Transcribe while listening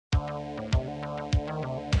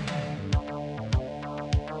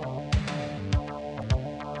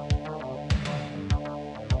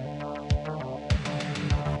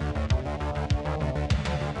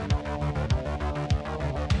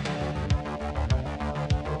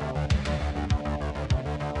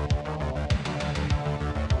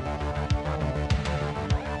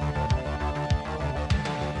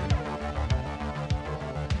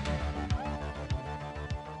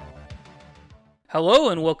Hello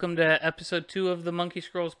and welcome to episode 2 of the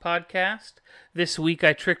Monkeyscrolls podcast. This week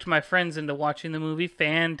I tricked my friends into watching the movie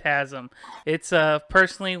Phantasm. It's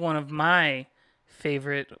personally one of my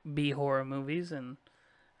favorite B-horror movies, and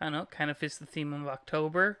I don't know, kind of fits the theme of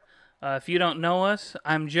October. If you don't know us,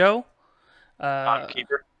 I'm Joe. I'm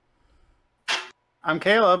Keeper. I'm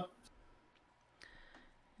Caleb.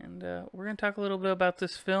 And we're going to talk a little bit about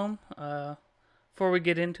this film. Before we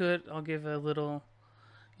get into it, I'll give a little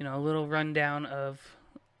rundown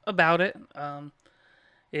about it.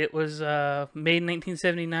 It was made in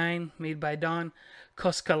 1979, made by Don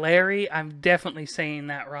Coscarelli. I'm definitely saying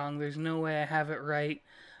that wrong. There's no way I have it right.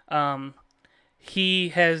 He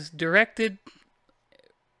has directed,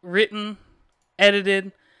 written,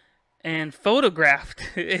 edited, and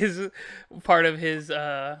photographed is part of his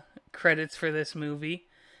credits for this movie.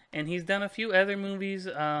 And he's done a few other movies,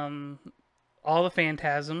 all the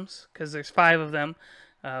Phantasms, because there's 5 of them.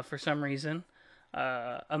 For some reason.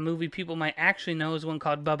 A movie people might actually know is one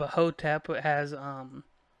called Bubba Hotep. It has,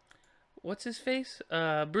 what's his face?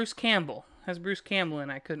 Bruce Campbell. It has Bruce Campbell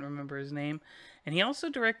in it. I couldn't remember his name. And he also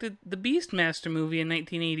directed the Beastmaster movie in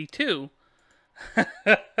 1982.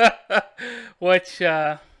 Which,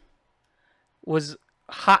 was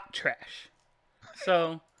hot trash.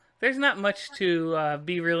 So, there's not much to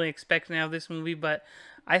be really expecting out of this movie, but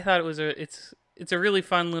I thought it was it's a really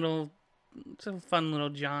fun little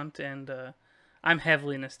jaunt, and I'm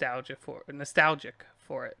heavily nostalgic for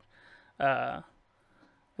it.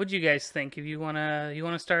 What'd you guys think? If you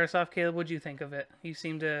wanna start us off, Caleb, what'd you think of it? You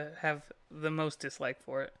seem to have the most dislike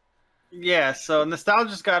for it. Yeah, so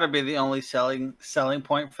nostalgia's got to be the only selling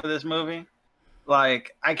point for this movie.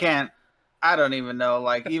 Like, I don't even know.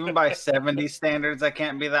 Like, even by 70s standards, I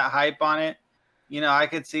can't be that hype on it. You know, I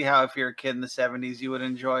could see how if you're a kid in the 70s, you would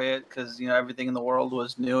enjoy it because, you know, everything in the world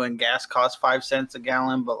was new and gas cost 5 cents a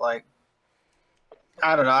gallon. But, like,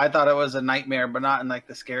 I don't know. I thought it was a nightmare, but not in, like,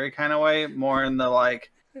 the scary kind of way. More in the,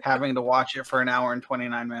 like, having to watch it for an hour and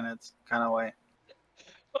 29 minutes kind of way.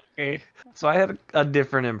 Okay, so I had a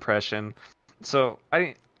different impression. So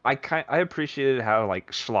I appreciated how,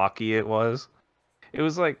 like, schlocky it was. It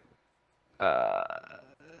was like,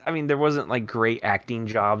 I mean, there wasn't, like, great acting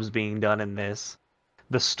jobs being done in this.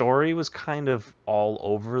 The story was kind of all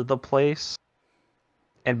over the place.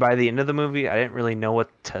 And by the end of the movie, I didn't really know what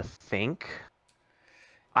to think.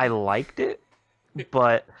 I liked it,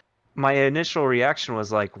 but my initial reaction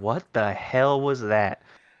was like, what the hell was that?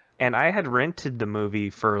 And I had rented the movie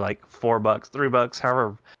for like $4,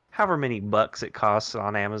 $3, however many bucks it costs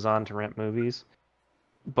on Amazon to rent movies.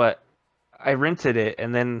 But I rented it,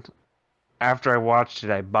 and then after I watched it,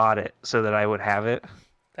 I bought it so that I would have it.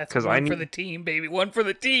 That's one for the team, baby. One for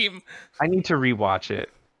the team. I need to rewatch it,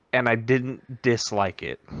 and I didn't dislike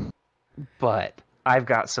it, but I've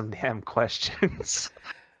got some damn questions.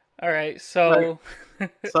 All right, so...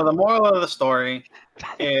 So the moral of the story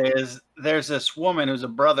is there's this woman who's a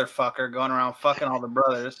brother fucker going around fucking all the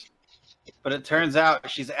brothers, but it turns out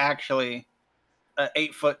she's actually an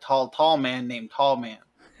 8-foot tall man named Tall Man.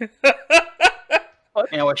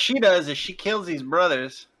 And what she does is she kills these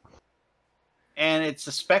brothers, and it's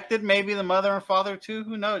suspected maybe the mother and father too.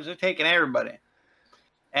 Who knows? They're taking everybody.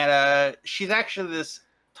 And she's actually this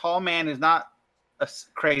tall man who's not a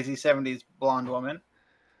crazy 70s blonde woman,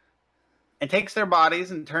 and takes their bodies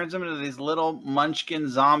and turns them into these little munchkin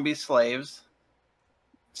zombie slaves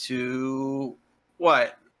to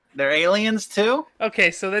what? They're aliens too? Okay,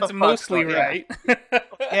 so that's mostly right.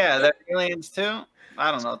 Yeah, they're aliens too? I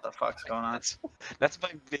don't know what the fuck's going on. That's my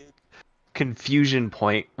big confusion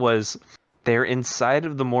point, was they're inside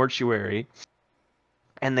of the mortuary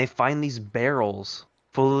and they find these barrels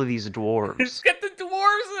full of these dwarves. It's got the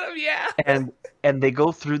dwarves in them, yeah. And they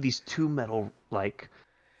go through these 2 metal, like,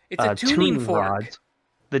 it's a tuning fork. rods.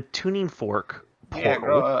 The tuning fork portal. Yeah,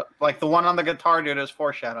 grow up. Like the one on the guitar dude is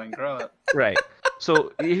foreshadowing. Grow up. Right.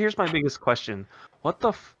 So here's my biggest question: what?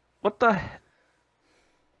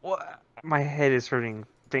 My head is hurting.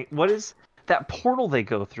 What is that portal they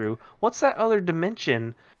go through? What's that other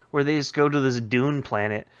dimension where they just go to this dune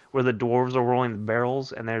planet where the dwarves are rolling the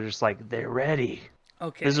barrels and they're just like, they're ready.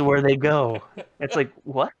 Okay. This is where they go. It's like,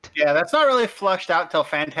 what? Yeah, that's not really fleshed out till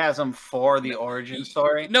Phantasm 4, the origin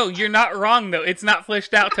story. No, you're not wrong though. It's not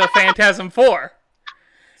fleshed out till Phantasm 4.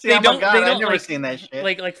 See, I've never seen that shit.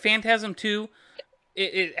 Like Phantasm 2,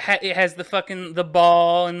 it has the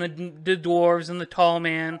ball and the dwarves and the tall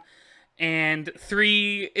man, and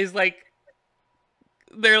 3 is like,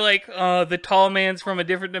 they're like, the tall man's from a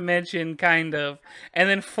different dimension, kind of, and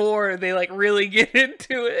then 4 they like really get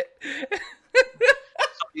into it.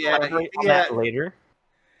 Yeah, that later.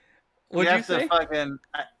 What'd you say?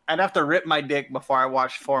 I I'd have to rip my dick before I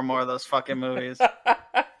watched 4 more of those fucking movies.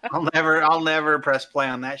 I'll never press play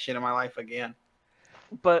on that shit in my life again.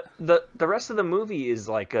 But the rest of the movie is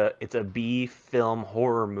like it's a B film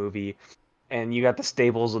horror movie, and you got the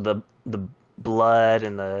staples of the blood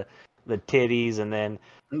and the titties, and then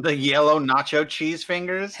The yellow nacho cheese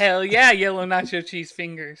fingers. Hell yeah, yellow nacho cheese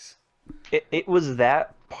fingers. it was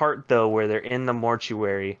that part though where they're in the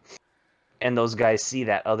mortuary, and those guys see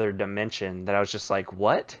that other dimension that I was just like,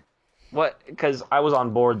 what? Because I was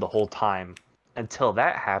on board the whole time until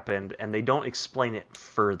that happened, and they don't explain it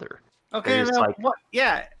further. Okay, and then like, what?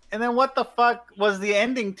 Yeah, and then what the fuck was the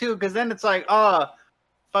ending too? Because then it's like, oh,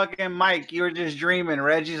 fucking Mike, you were just dreaming.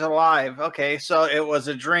 Reggie's alive. Okay, so it was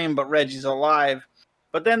a dream, but Reggie's alive.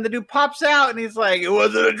 But then the dude pops out and he's like, "It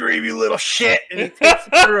wasn't a dream, you little shit," and he takes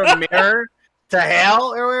it through a mirror to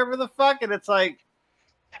hell or wherever the fuck, and it's like,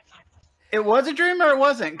 it was a dream or it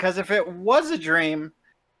wasn't? Because if it was a dream,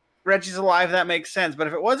 Reggie's alive. That makes sense. But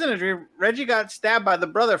if it wasn't a dream, Reggie got stabbed by the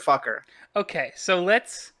brother fucker. Okay, so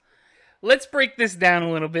let's break this down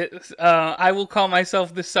a little bit. I will call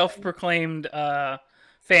myself the self-proclaimed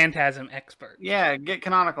Phantasm expert. Yeah, get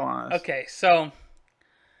canonical on us. Okay, so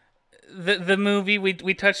the movie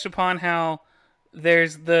we touched upon how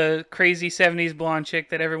there's the crazy 70s blonde chick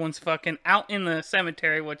that everyone's fucking out in the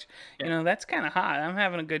cemetery, which you know that's kind of hot. I'm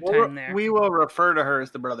having a good time there. We will refer to her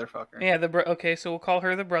as the brother fucker. Yeah, okay, so we'll call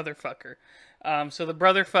her the brother fucker. So the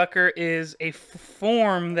brother fucker is a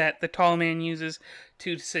form that the tall man uses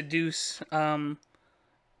to seduce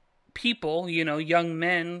people, you know, young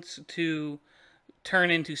men, to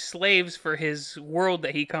turn into slaves for his world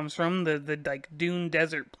that he comes from, the like dune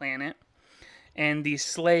desert planet. And these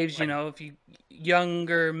slaves, you know, if you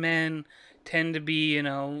younger men tend to be, you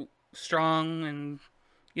know, strong and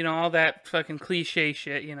you know all that fucking cliche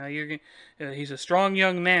shit. You know, he's a strong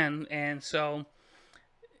young man, and so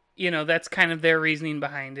you know that's kind of their reasoning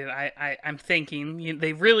behind it. I'm thinking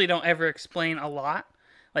they really don't ever explain a lot,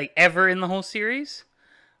 like ever in the whole series.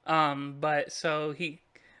 But so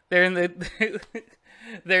they're in the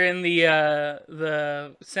they're in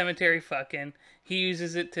the cemetery fucking. He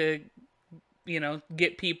uses it to, you know,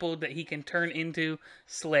 get people that he can turn into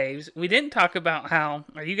slaves. We didn't talk about how,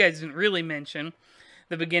 or you guys didn't really mention,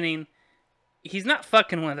 the beginning. He's not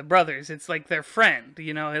fucking one of the brothers. It's like their friend,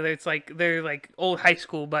 you know. It's like they're like old high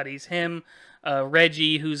school buddies. Him,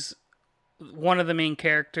 Reggie, who's one of the main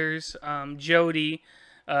characters. Jody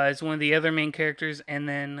is one of the other main characters, and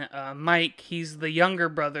then Mike. He's the younger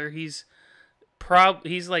brother. He's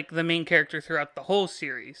like the main character throughout the whole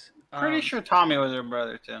series. Pretty sure Tommy was her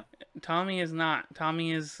brother too. Tommy is not.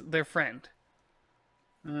 Tommy is their friend.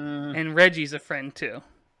 And Reggie's a friend too.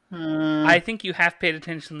 I think you have paid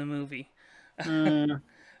attention to the movie.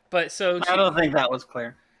 But so I don't think that was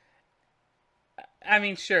clear. I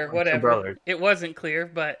mean, sure, whatever. It wasn't clear,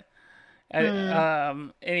 but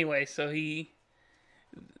anyway, so he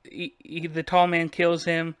the tall man kills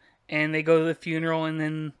him, and they go to the funeral, and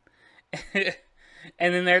then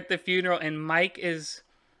and then they're at the funeral, and Mike is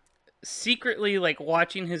secretly like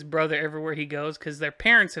watching his brother everywhere he goes because their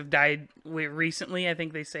parents have died recently. I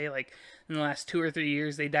think they say like in the last 2 or 3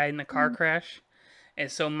 years they died in a car crash,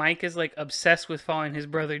 and so Mike is like obsessed with following his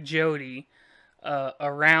brother Jody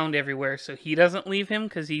around everywhere so he doesn't leave him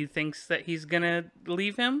because he thinks that he's gonna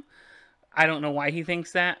leave him. I don't know why he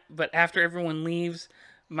thinks that, but after everyone leaves,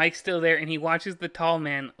 Mike's still there, and he watches the tall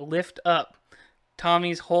man lift up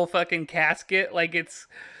Tommy's whole fucking casket like it's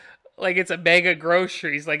a bag of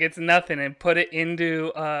groceries, like it's nothing, and put it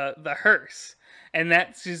into the hearse. And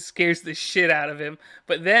that just scares the shit out of him.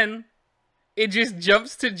 But then it just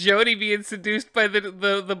jumps to Jody being seduced by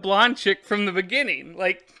the blonde chick from the beginning.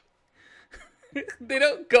 Like, they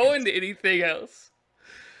don't go into anything else.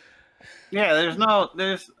 Yeah,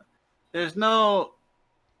 there's no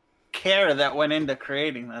care that went into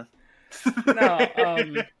creating this. No,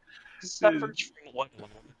 suffers from what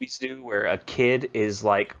movies do, where a kid is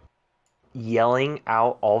like yelling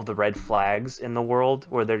out all the red flags in the world,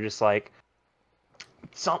 where they're just like,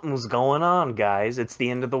 something's going on, guys, it's the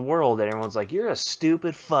end of the world, and everyone's like, you're a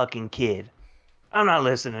stupid fucking kid, I'm not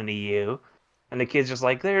listening to you. And the kid's just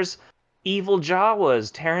like, there's evil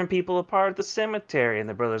Jawas tearing people apart at the cemetery, and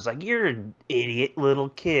the brother's like, you're an idiot little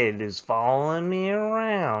kid who's following me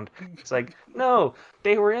around. It's like, no,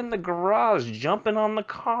 they were in the garage jumping on the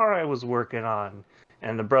car I was working on.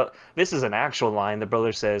 And this is an actual line. The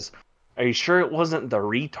brother says, are you sure it wasn't the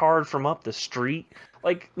retard from up the street?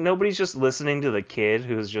 Like, nobody's just listening to the kid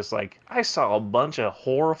who's just like, I saw a bunch of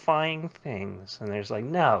horrifying things. And they're just like,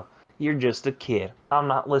 no, You're just a kid. I'm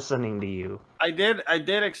not listening to you. I did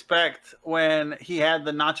expect when he had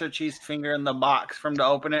the nacho cheese finger in the box for him to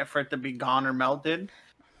open it for it to be gone or melted.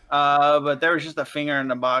 But there was just a finger in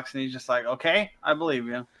the box, and he's just like, "Okay, I believe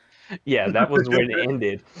you." Yeah, that was when it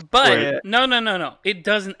ended. But Yeah. no. It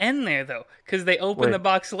doesn't end there though, because they open Wait. the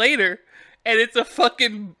box later, and it's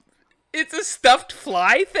a stuffed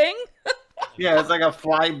fly thing Yeah, it's like a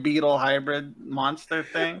fly beetle hybrid monster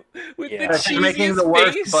thing. with Yeah. the That's making the cheesiest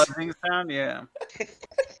worst face. buzzing sound. Yeah.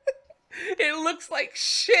 It looks like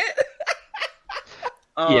shit.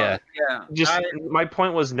 Yeah. Yeah. Just my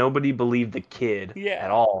point was nobody believed the kid Yeah.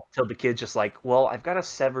 at all till the kid's just like, well, I've got a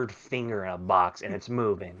severed finger in a box and it's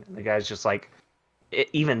moving. And the guy's just like,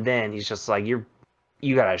 even then he's just like, you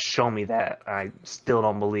gotta show me that. I still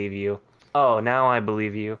don't believe you. Oh, now I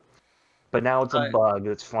believe you. But now it's a Right. bug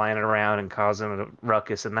that's flying around and causing a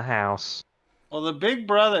ruckus in the house. Well, the big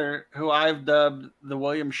brother, who I've dubbed the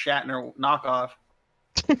William Shatner knockoff,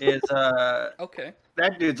 is Okay.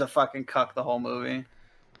 that dude's a fucking cuck the whole movie.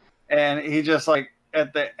 And he just like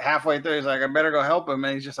at the halfway through, he's like, I better go help him.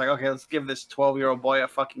 And he's just like, okay, let's give this 12-year-old boy a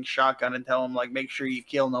fucking shotgun and tell him like, make sure you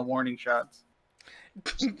kill, no warning shots.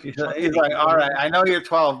 He's like, all right, I know you're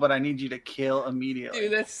 12, but I need you to kill immediately.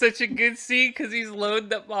 Dude, that's such a good scene because he's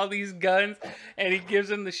loading up all these guns and he gives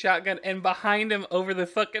him the shotgun, and behind him over the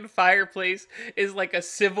fucking fireplace is like a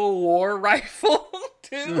Civil War rifle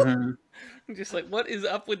too. Mhm. I'm just like, what is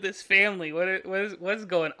up with this family? What's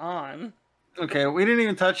going on? Okay, we didn't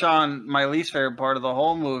even touch on my least favorite part of the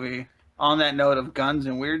whole movie. On that note of guns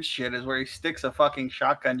and weird shit, is where he sticks a fucking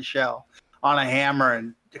shotgun shell on a hammer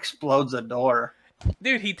and explodes a door.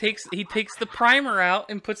 Dude, he takes the primer out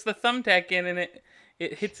and puts the thumbtack in, and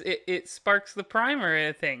it sparks the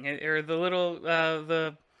primer thing, or the little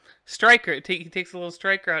the striker. He takes the little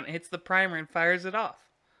striker out and hits the primer and fires it off.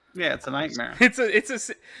 Yeah, it's a nightmare.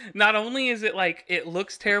 Not only is it like it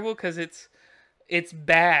looks terrible because it's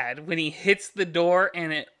bad when he hits the door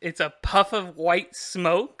and it's a puff of white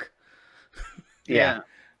smoke. Yeah.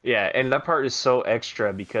 Yeah, and that part is so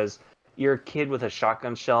extra because you're a kid with a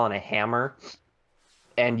shotgun shell and a hammer,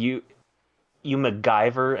 and you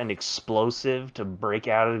MacGyver an explosive to break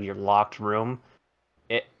out of your locked room.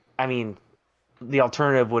 I mean, the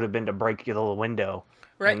alternative would have been to break the little window.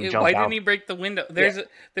 Right? And jump Why out. didn't he break the window? There's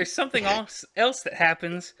something else that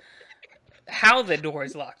happens. How the door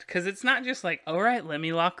is locked, because it's not just like, all right, let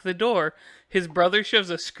me lock the door. His brother shoves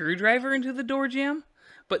a screwdriver into the door jamb,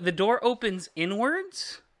 but the door opens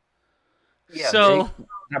inwards. Yeah, So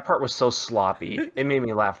that part was so sloppy. It made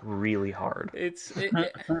me laugh really hard. it's like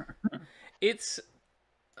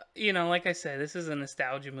I said, this is a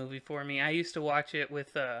nostalgia movie for me. I used to watch it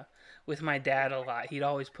with my dad a lot. He'd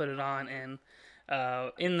always put it on, and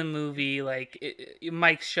in the movie, like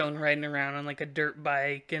Mike's shown riding around on like a dirt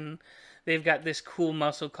bike, and they've got this cool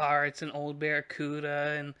muscle car. It's an old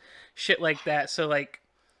Barracuda and shit like that. So like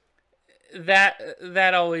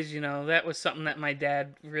that always, that was something that my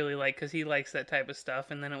dad really liked because he likes that type of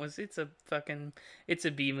stuff. And then it's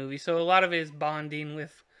a B movie. So a lot of it is bonding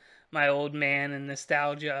with my old man and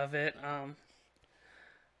nostalgia of it.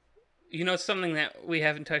 Something that we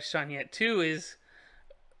haven't touched on yet too is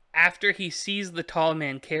after he sees the tall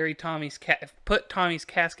man put Tommy's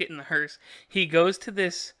casket in the hearse, he goes to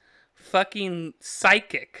this fucking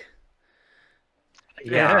psychic.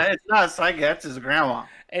 Yeah, it's not a psychic, that's his grandma.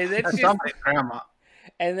 And That's somebody's grandma.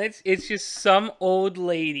 And it's just some old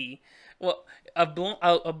lady. Well, a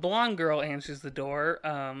blonde girl answers the door.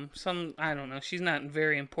 I don't know. She's not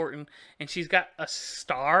very important, and she's got a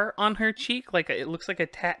star on her cheek, it looks like a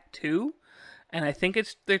tattoo. And I think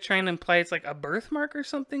they're trying to imply it's like a birthmark or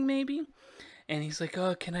something, maybe. And he's like,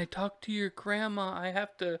 "Oh, can I talk to your grandma? I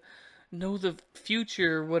have to know the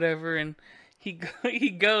future, or whatever." And he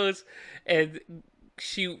goes, and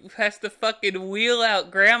she has to fucking wheel out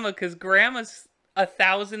grandma because grandma's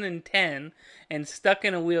 1,010 and stuck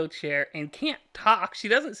in a wheelchair and can't talk. She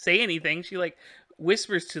doesn't say anything. She like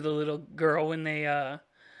whispers to the little girl when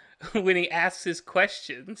when he asks his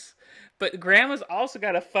questions. But grandma's also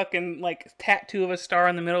got a fucking like tattoo of a star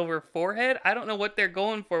in the middle of her forehead. I don't know what they're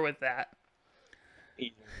going for with that.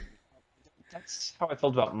 That's how I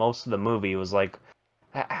felt about most of the movie. It was like,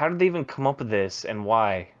 how did they even come up with this, and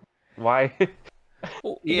why? Why?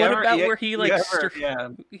 Where he like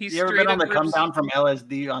you ever been on the come down from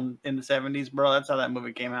LSD in the 70s, bro? That's how that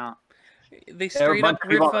movie came out. They straight up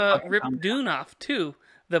rip Dune off too.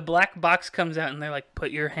 The black box comes out and they're like,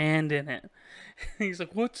 "Put your hand in it." He's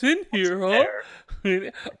like, "What's in here, huh?"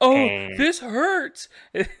 Oh, And this hurts.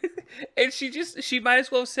 And she might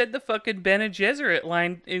as well have said the fucking Bene Gesserit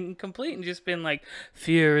line incomplete and just been like,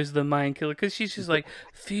 fear is the mind killer. Because she's just like,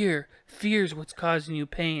 fear's what's causing you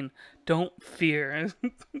pain. Don't fear.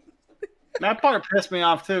 That part pissed me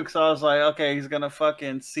off too, because I was like, okay, he's gonna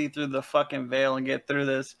fucking see through the fucking veil and get through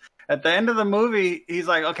this. At the end of the movie, he's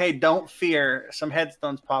like, okay, don't fear. Some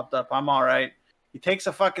headstones popped up. I'm all right. He takes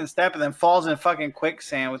a fucking step and then falls in fucking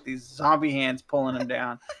quicksand with these zombie hands pulling him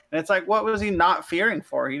down. And it's like, what was he not fearing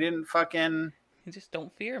for? He didn't fucking. You just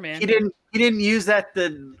don't fear, man. He didn't use that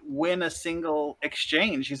to win a single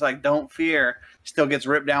exchange. He's like, don't fear. Still gets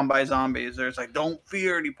ripped down by zombies. There's like, don't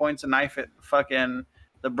fear. And he points a knife at fucking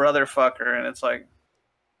the brother fucker, and it's like,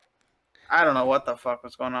 I don't know what the fuck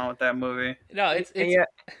was going on with that movie. No, it's yeah,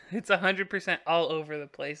 it's 100% all over the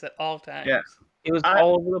place at all times. Yeah. it was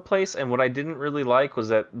all over the place. And what I didn't really like was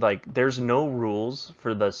that like there's no rules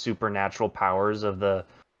for the supernatural powers of the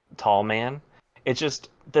tall man. It's just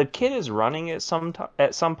the kid is running at some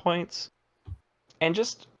points, and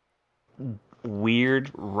just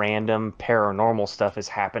weird, random paranormal stuff is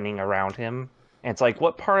happening around him. And it's like,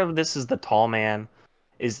 what part of this is the tall man?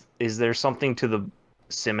 Is there something to the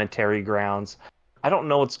cemetery grounds? I don't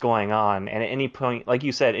know what's going on. And at any point, like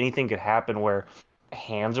you said, anything could happen where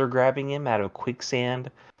hands are grabbing him out of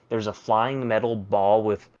quicksand. There's a flying metal ball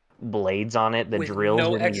with blades on it that With drills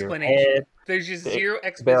no into your explanation. head. There's just There- zero there are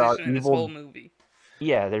exposition in this evil- whole movie.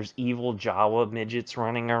 Yeah, there's evil Jawa midgets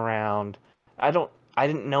running around. I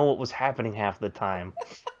didn't know what was happening half the time.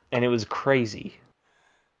 And it was crazy.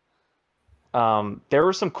 There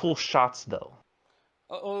were some cool shots though.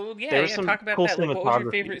 Oh yeah, There was yeah. some Talk about cool that. Like, what was your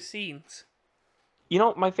cinematography. favorite scenes? You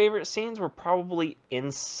know, my favorite scenes were probably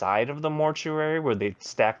inside of the mortuary where they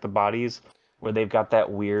stack the bodies, where they've got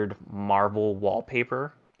that weird marble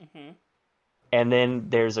wallpaper. Mm-hmm. And then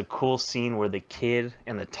there's a cool scene where the kid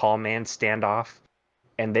and the tall man stand off,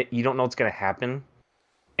 and that you don't know what's gonna happen.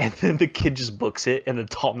 And then the kid just books it, and the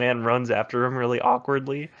tall man runs after him really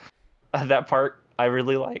awkwardly. That part I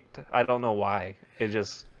really liked. I don't know why.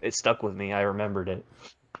 It stuck with me. I remembered it.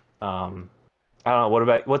 I don't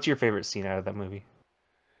know. What's your favorite scene out of that movie?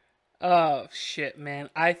 Oh shit, man!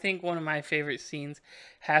 I think one of my favorite scenes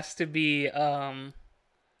has to be,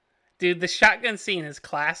 dude, the shotgun scene is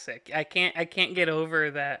classic. I can't get over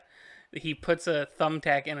that he puts a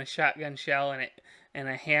thumbtack in a shotgun shell and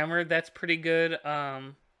a hammer. That's pretty good.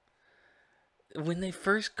 When they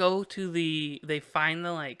first go to they find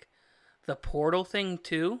the portal thing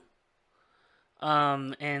too.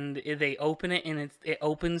 And they open it, and it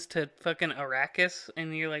opens to fucking Arrakis,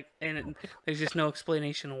 and you're like, there's just no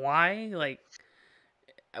explanation why. Like,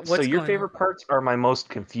 So what's your going favorite parts are my most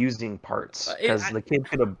confusing parts, because the kid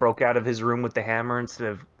could have broke out of his room with the hammer instead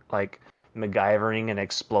of like MacGyvering an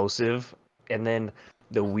explosive, and then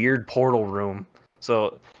the weird portal room.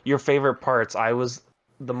 So your favorite parts, I was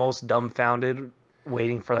the most dumbfounded,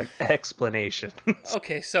 waiting for like explanation.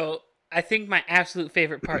 Okay, so I think my absolute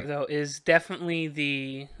favorite part though is definitely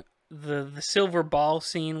the silver ball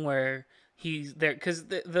scene where he's there, because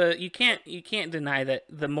the you can't deny that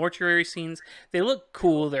the mortuary scenes, they look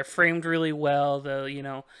cool, they're framed really well,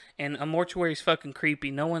 and a mortuary is fucking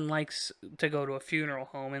creepy. No one likes to go to a funeral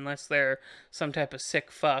home unless they're some type of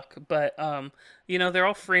sick fuck, but they're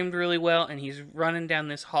all framed really well, and he's running down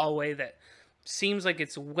this hallway that seems like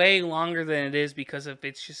it's way longer than it is because of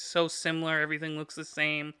it's just so similar, everything looks the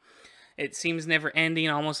same. It seems never ending,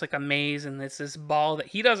 almost like a maze, and it's this ball that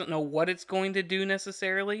he doesn't know what it's going to do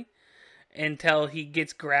necessarily until he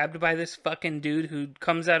gets grabbed by this fucking dude who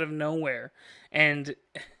comes out of nowhere. And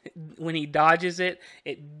when he dodges it,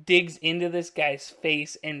 it digs into this guy's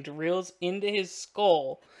face and drills into his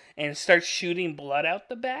skull and starts shooting blood out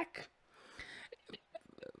the back.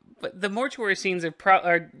 But the mortuary scenes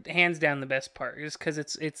are hands down the best part, just because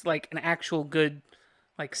it's like an actual good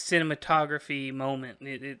like cinematography moment.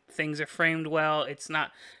 Things are framed well. It's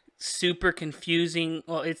not super confusing.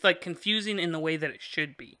 Well, it's like confusing in the way that it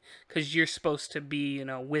should be, because you're supposed to be,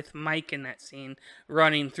 with Mike in that scene,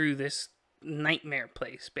 running through this nightmare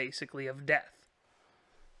place, basically, of death.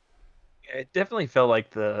 It definitely felt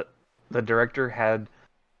like the director had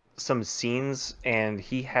some scenes, and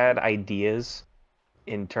he had ideas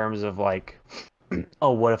in terms of like,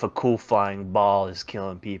 oh, what if a cool flying ball is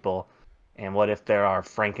killing people? And what if there are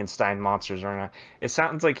Frankenstein monsters or not? It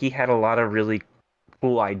sounds like he had a lot of really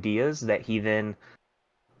cool ideas that he then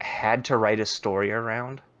had to write a story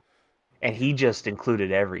around, and he just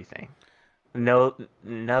included everything. No,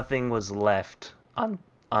 nothing was left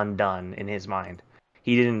undone in his mind.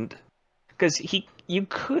 He didn't, because you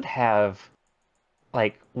could have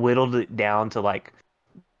like whittled it down to like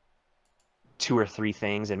 2 or 3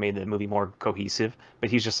 things and made the movie more cohesive. But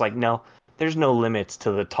he's just like, no, there's no limits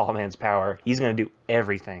to the tall man's power. He's gonna do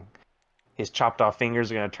everything. His chopped off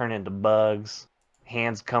fingers are gonna turn into bugs,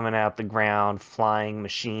 hands coming out the ground, flying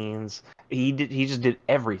machines. He just did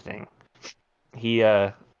everything. He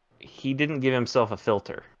didn't give himself a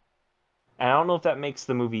filter. And I don't know if that makes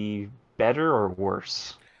the movie better or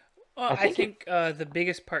worse. Well, I I think it, think the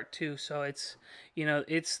biggest part too. So it's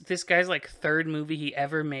it's this guy's like third movie he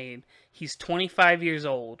ever made. He's 25 years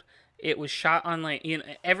old. It was shot on like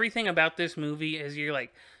everything about this movie is your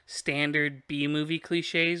like standard B movie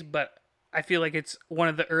cliches, but I feel like it's one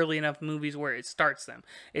of the early enough movies where it starts them.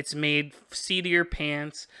 It's made seat of your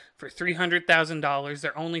pants for $300,000.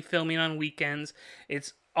 They're only filming on weekends.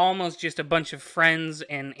 It's almost just a bunch of friends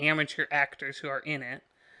and amateur actors who are in it.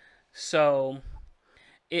 So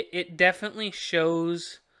it definitely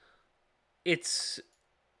shows it's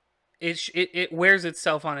it wears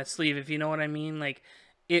itself on its sleeve, if you know what I mean. Like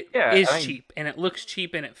it yeah, is I mean, cheap and it looks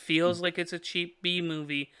cheap and it feels like it's a cheap B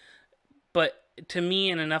movie, but to me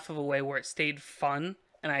in enough of a way where it stayed fun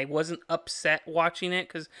and I wasn't upset watching it,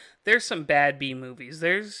 because there's some bad B movies.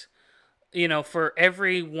 There's for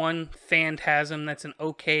every one Phantasm that's an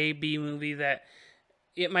okay B movie that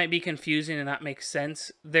it might be confusing and not make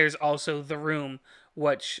sense, there's also The Room,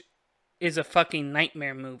 which is a fucking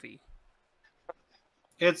nightmare movie.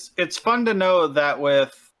 It's fun to know that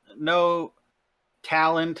with no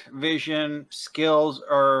talent, vision, skills,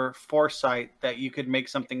 or foresight, that you could make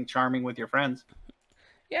something charming with your friends.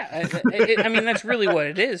 Yeah, I mean that's really what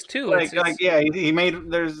it is too. Yeah, he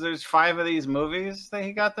made there's 5 of these movies that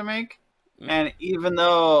he got to make, and even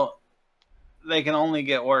though they can only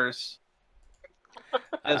get worse,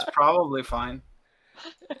 it's probably fine.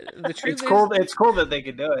 The truth It's is, cool. It's cool that they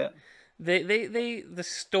could do it. the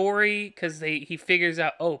story, because he figures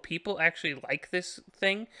out, oh, people actually like this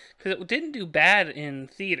thing, because it didn't do bad in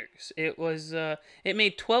theaters. It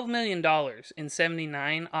made $12 million in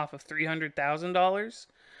 '79 off of $300,000.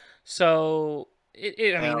 So I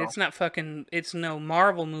mean, Hell. it's not fucking, it's no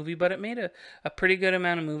Marvel movie, but it made a pretty good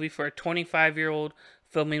amount of movie for a 25-year-old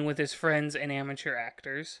filming with his friends and amateur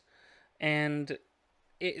actors. And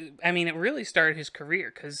I mean, it really started his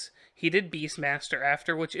career, because he did Beastmaster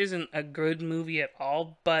after, which isn't a good movie at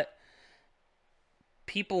all, but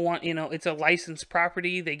people want, it's a licensed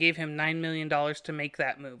property. They gave him $9 million to make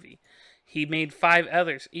that movie. He made 5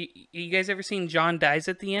 others. You guys ever seen John Dies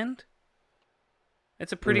at the End?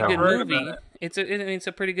 It's a pretty No. good Heard about movie. it. It's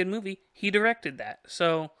a pretty good movie. He directed that.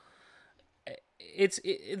 So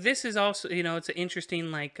this is also, it's an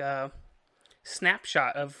interesting like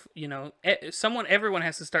snapshot of, everyone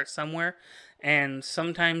has to start somewhere, and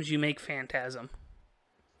sometimes you make Phantasm.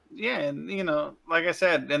 Yeah, and like I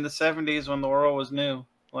said, in the '70s when the world was new,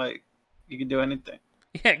 like you could do anything.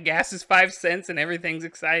 Yeah, gas is 5 cents and everything's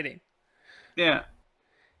exciting. Yeah.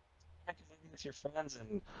 with your friends,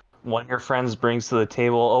 and one of your friends brings to the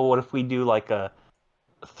table, oh, what if we do like a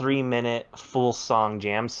 3-minute full song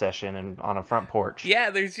jam session and on a front porch?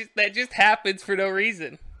 Yeah, that just happens for no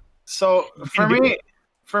reason. So for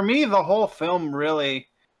me, the whole film really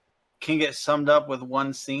can get summed up with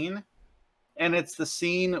one scene, and it's the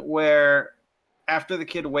scene where after the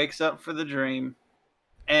kid wakes up for the dream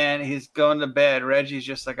and he's going to bed, Reggie's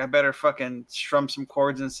just like, I better fucking strum some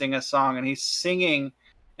chords and sing a song, and he's singing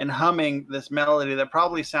and humming this melody that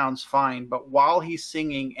probably sounds fine, but while he's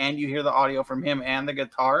singing and you hear the audio from him and the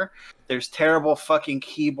guitar, there's terrible fucking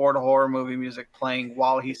keyboard horror movie music playing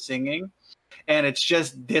while he's singing, and it's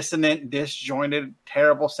just dissonant, disjointed,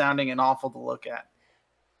 terrible sounding, and awful to look at.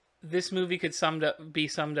 This movie could be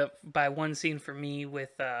summed up by one scene for me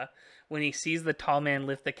with when he sees the tall man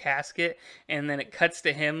lift the casket, and then it cuts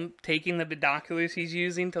to him taking the binoculars he's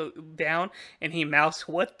using down, and he mouths,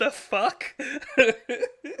 "What the fuck?"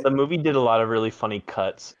 The movie did a lot of really funny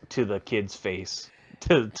cuts to the kid's face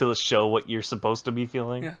to show what you're supposed to be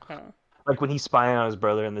feeling. Uh-huh. Like when he's spying on his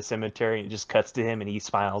brother in the cemetery, and it just cuts to him and he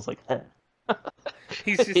smiles like,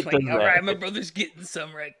 He's just It like, does "All that. right, my brother's getting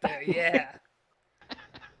some right there." Yeah.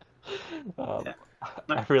 Yeah.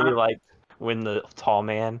 I really like when the tall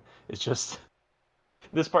man is just.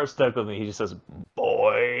 This part stuck with me. He just says,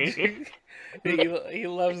 "Boy, he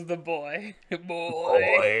loves the boy.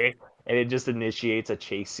 boy," and it just initiates a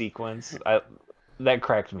chase sequence. That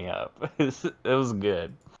cracked me up. It was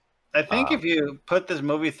good. I think if you put this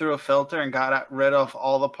movie through a filter and got rid of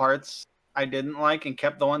all the parts I didn't like and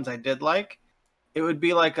kept the ones I did like, it would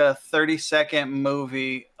be like a 30-second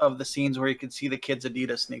movie of the scenes where you could see the kids'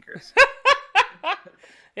 Adidas sneakers.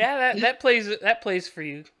 Yeah, that plays for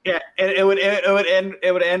you. Yeah, it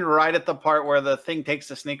would end right at the part where the thing takes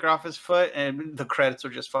the sneaker off his foot, and the credits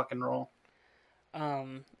would just fucking roll.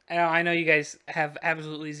 And I know you guys have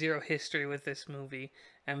absolutely zero history with this movie.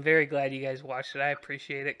 I'm very glad you guys watched it. I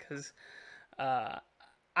appreciate it because uh,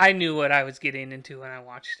 I knew what I was getting into when I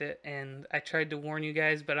watched it, and I tried to warn you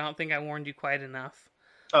guys, but I don't think I warned you quite enough.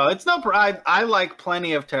 Oh, it's no. I like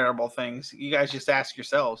plenty of terrible things. You guys just ask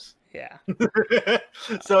yourselves. Yeah.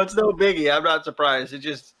 So it's no biggie. I'm not surprised. It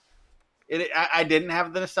just I didn't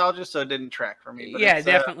have the nostalgia, so it didn't track for me. But Yeah, it's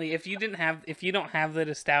definitely. If you don't have the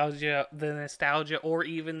nostalgia, or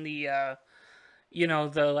even the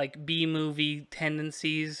the like B movie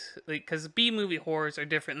tendencies, like because B movie horrors are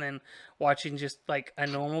different than watching just like a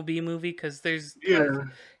normal B movie, because there's a yeah.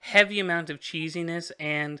 heavy amount of cheesiness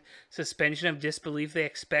and suspension of disbelief they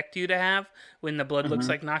expect you to have when the blood looks Mhm.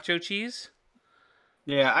 like nacho cheese.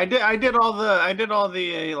 Yeah, I did all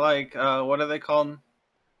the like what are they called?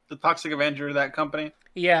 The Toxic Avenger, that company.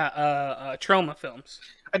 Yeah, trauma films.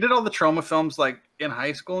 I did all the trauma films like in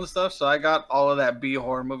high school and stuff, so I got all of that B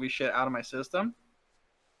horror movie shit out of my system.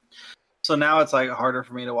 So now it's like harder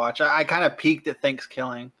for me to watch. I kind of peaked at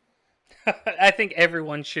Thanksgiving. I think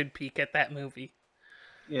everyone should peek at that movie.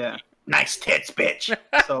 Yeah. Nice tits, bitch.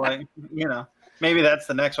 So like, maybe that's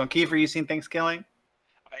the next one. Kiefer, you seen Thanksgiving?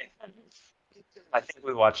 I think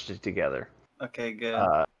we watched it together. Okay, good.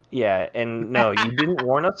 Yeah, and no, you didn't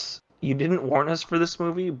warn us. You didn't warn us for this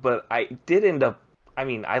movie, but I did end up. I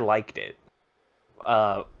mean, I liked it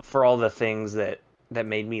for all the things that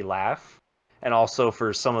made me laugh, and also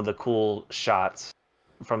for some of the cool shots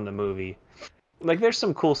from the movie. Like, there's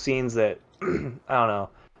some cool scenes that I don't know.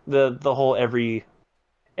 The whole every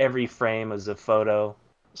frame is a photo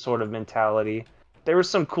sort of mentality. There were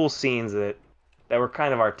some cool scenes that were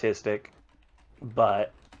kind of artistic,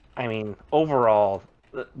 but I mean, overall,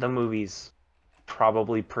 the movie's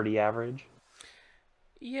probably pretty average.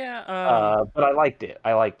 Yeah, But I liked it.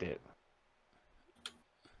 I liked it.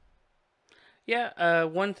 yeah.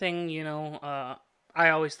 One thing I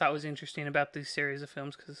always thought was interesting about this series of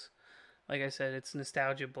films, because, like I said, it's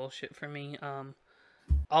nostalgia bullshit for me.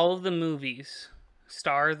 All of the movies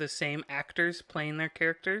star the same actors playing their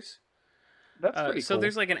characters. That's pretty So cool.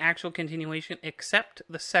 there's like an actual continuation, except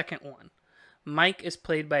the second one. Mike is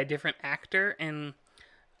played by a different actor, and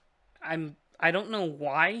I don't know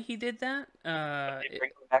why he did that. They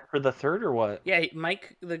bring him back for the third or what? Yeah,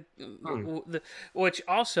 Mike the which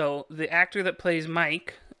also the actor that plays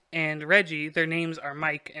Mike and Reggie, their names are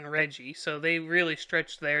Mike and Reggie, so they really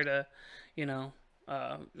stretched there to, you know,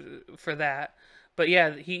 uh, for that. But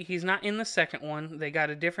yeah, he's not in the second one. They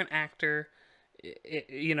got a different actor.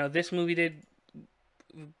 This movie did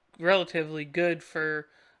relatively good for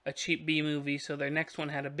a cheap B movie, so their next one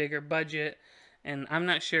had a bigger budget. And I'm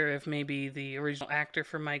not sure if maybe the original actor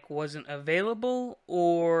for Mike wasn't available,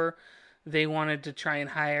 or they wanted to try and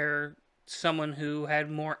hire someone who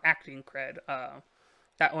had more acting cred.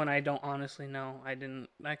 That one I don't honestly know.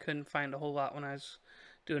 I couldn't find a whole lot when I was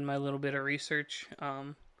doing my little bit of research.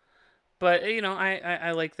 But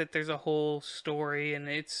I like that there's a whole story, and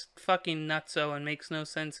it's fucking nutso and makes no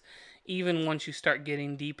sense even once you start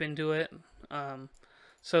getting deep into it.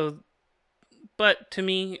 So, but to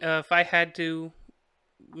me, if I had to,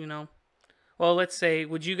 well, let's say,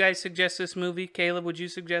 would you guys suggest this movie? Caleb, would you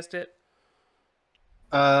suggest it?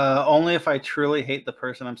 Only if I truly hate the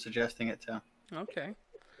person I'm suggesting it to. Okay.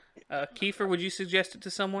 Kiefer, would you suggest it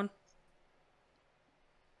to someone?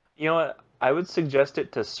 You know what? I would suggest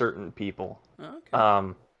it to certain people.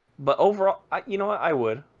 Okay. But overall, you know what? I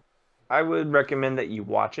would. I would recommend that you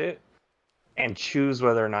watch it and choose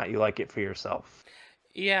whether or not you like it for yourself.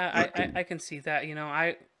 Yeah, I can see that.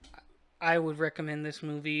 I would recommend this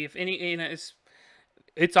movie if any.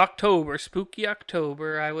 It's October, spooky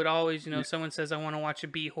October. I would always, someone says I want to watch a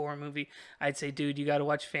B horror movie, I'd say, dude, you got to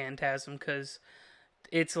watch Phantasm, because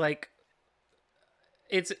it's like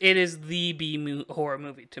it is the horror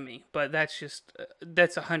movie to me. But that's just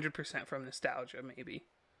that's 100% from nostalgia, maybe.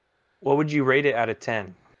 What would you rate it out of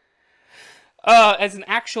 10? As an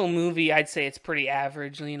actual movie, I'd say it's pretty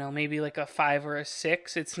average. Maybe like a 5 or a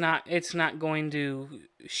 6. It's not going to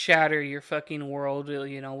shatter your fucking world.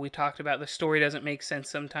 We talked about the story doesn't make sense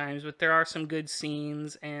sometimes, but there are some good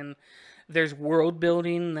scenes, and there's world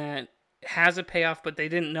building that has a payoff, but they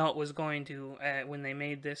didn't know it was going to when they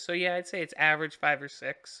made this. So yeah, I'd say it's average 5 or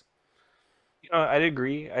 6. I'd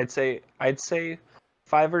agree. I'd say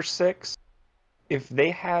 5 or 6. If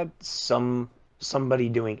they had somebody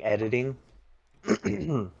doing editing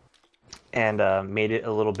and made it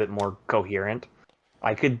a little bit more coherent,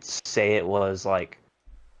 I could say it was like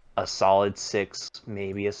a solid 6,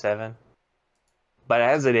 maybe a 7. But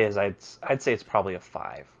as it is, I'd say it's probably a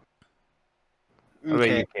 5. What about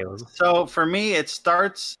Okay. you, Caleb? So for me, it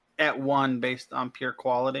starts at 1 based on pure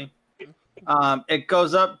quality. It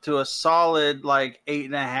goes up to a solid like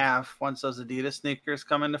 8.5 once those Adidas sneakers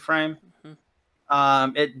come into frame.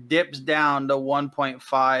 It dips down to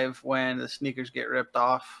 1.5 when the sneakers get ripped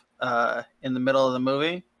off in the middle of the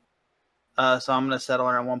movie. So I'm going to settle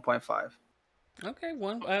around 1.5.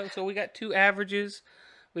 Okay, so we got 2 averages.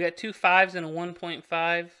 We got 2 5s and a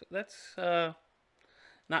 1.5. That's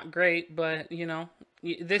not great, but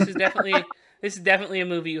this is definitely a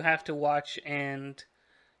movie you have to watch and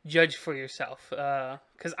judge for yourself.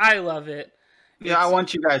 Because I love it. Yeah, I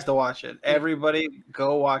want you guys to watch it. Everybody,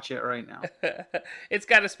 go watch it right now. It's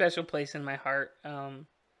got a special place in my heart.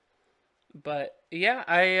 But yeah,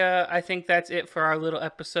 I think that's it for our little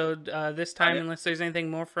episode this time. Unless there's anything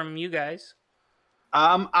more from you guys.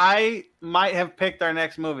 I might have picked our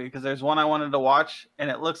next movie because there's one I wanted to watch, and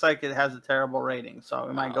it looks like it has a terrible rating, so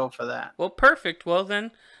we might go for that. Well, perfect. Well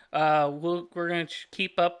then, we're gonna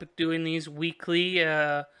keep up doing these weekly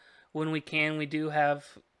when we can. We do have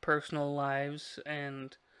personal lives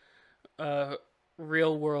and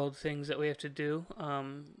real world things that we have to do.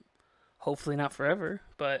 Hopefully not forever,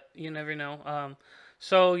 but you never know.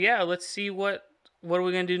 So yeah, let's see what are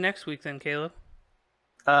we gonna do next week then, Caleb?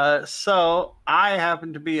 So I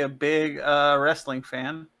happen to be a big wrestling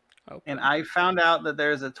fan, and I found out that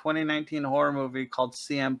there's a 2019 horror movie called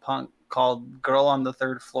CM Punk called Girl on the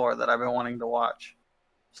Third Floor that I've been wanting to watch.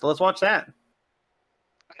 So let's watch that.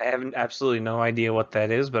 I have absolutely no idea what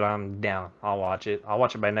that is, but I'm down. I'll watch it. I'll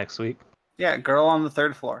watch it by next week. Yeah, Girl on the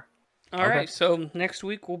Third Floor. All right, so next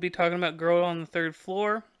week we'll be talking about Girl on the Third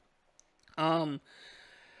Floor.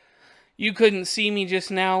 You couldn't see me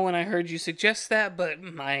just now when I heard you suggest that, but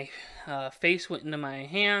my face went into my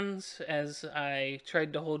hands as I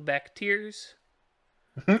tried to hold back tears.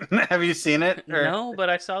 Have you seen it? Or... No, but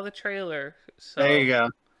I saw the trailer. So, there you go.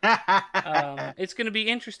 It's going to be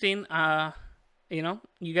interesting.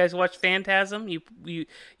 You guys watch Phantasm.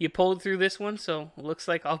 You pulled through this one, so it looks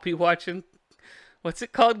like I'll be watching. What's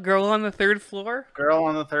it called? Girl on the Third Floor? Girl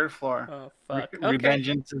on the Third Floor. Oh, fuck. Okay.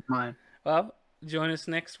 Revengeance is mine. Well, join us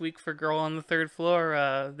next week for Girl on the Third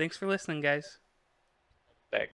Floor. Thanks for listening, guys.